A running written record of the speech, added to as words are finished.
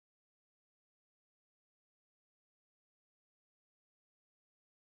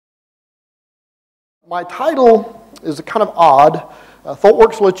My title is kind of odd.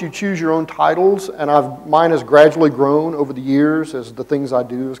 ThoughtWorks lets you choose your own titles, and mine has gradually grown over the years as the things I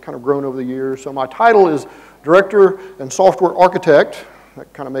do has kind of grown over the years. So my title is Director and Software Architect.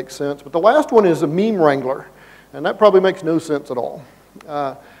 That kind of makes sense. But the last one is a Meme Wrangler, and that probably makes no sense at all.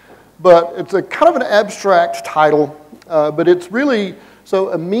 But it's a kind of an abstract title, but it's really,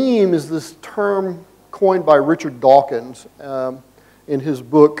 so a meme is this term coined by Richard Dawkins in his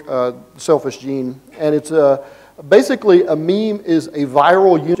book, The Selfish Gene. And it's basically a meme is a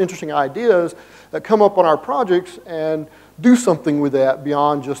viral, interesting ideas that come up on our projects and do something with that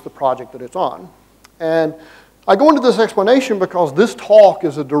beyond just the project that it's on. And I go into this explanation because this talk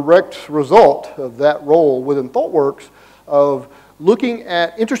is a direct result of that role within ThoughtWorks of looking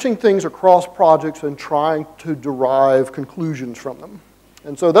at interesting things across projects and trying to derive conclusions from them.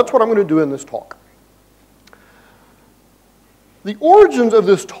 And so that's what I'm going to do in this talk. The origins of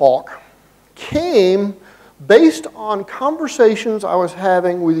this talk came based on conversations I was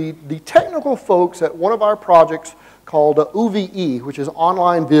having with the technical folks at one of our projects called OVE, which is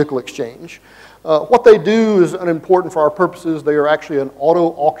Online Vehicle Exchange. What they do is unimportant for our purposes. They are actually an auto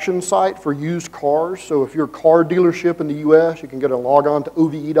auction site for used cars. So if you're a car dealership in the US, you can get a log on to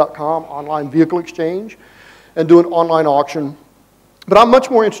OVE.com, Online Vehicle Exchange, and do an online auction. But I'm much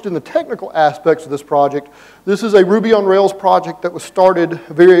more interested in the technical aspects of this project. This is a Ruby on Rails project that was started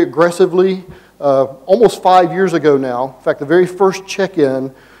very aggressively almost 5 years ago now. In fact, the very first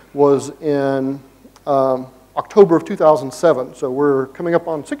check-in was in October of 2007. So we're coming up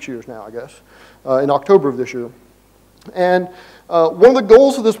on 6 years now, I guess, in October of this year. And one of the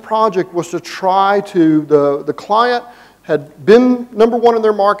goals of this project was to try to, the client had been #1 in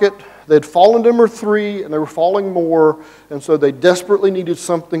their market. They'd fallen to #3, and they were falling more, and so they desperately needed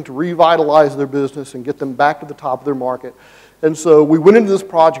something to revitalize their business and get them back to the top of their market. And so we went into this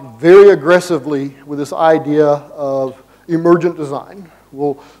project very aggressively with this idea of emergent design.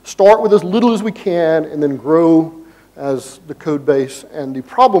 We'll start with as little as we can and then grow as the code base and the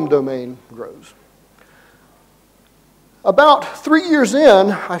problem domain grows. About 3 years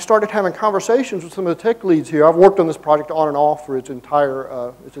in, I started having conversations with some of the tech leads here. I've worked on this project on and off for its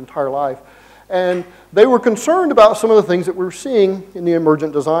entire life. And they were concerned about some of the things that we were seeing in the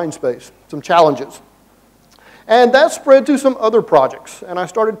emergent design space, some challenges. And that spread to some other projects. And I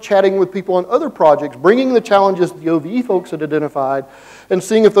started chatting with people on other projects, bringing the challenges the OVE folks had identified, and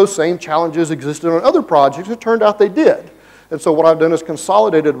seeing if those same challenges existed on other projects. It turned out they did. And so what I've done is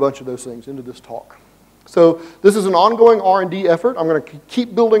consolidated a bunch of those things into this talk. So this is an ongoing R&D effort. I'm going to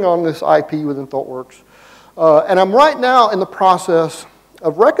keep building on this IP within ThoughtWorks. And I'm right now in the process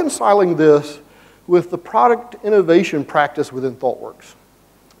of reconciling this with the product innovation practice within ThoughtWorks.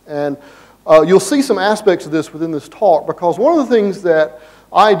 And you'll see some aspects of this within this talk, because one of the things that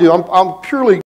I do, I'm purely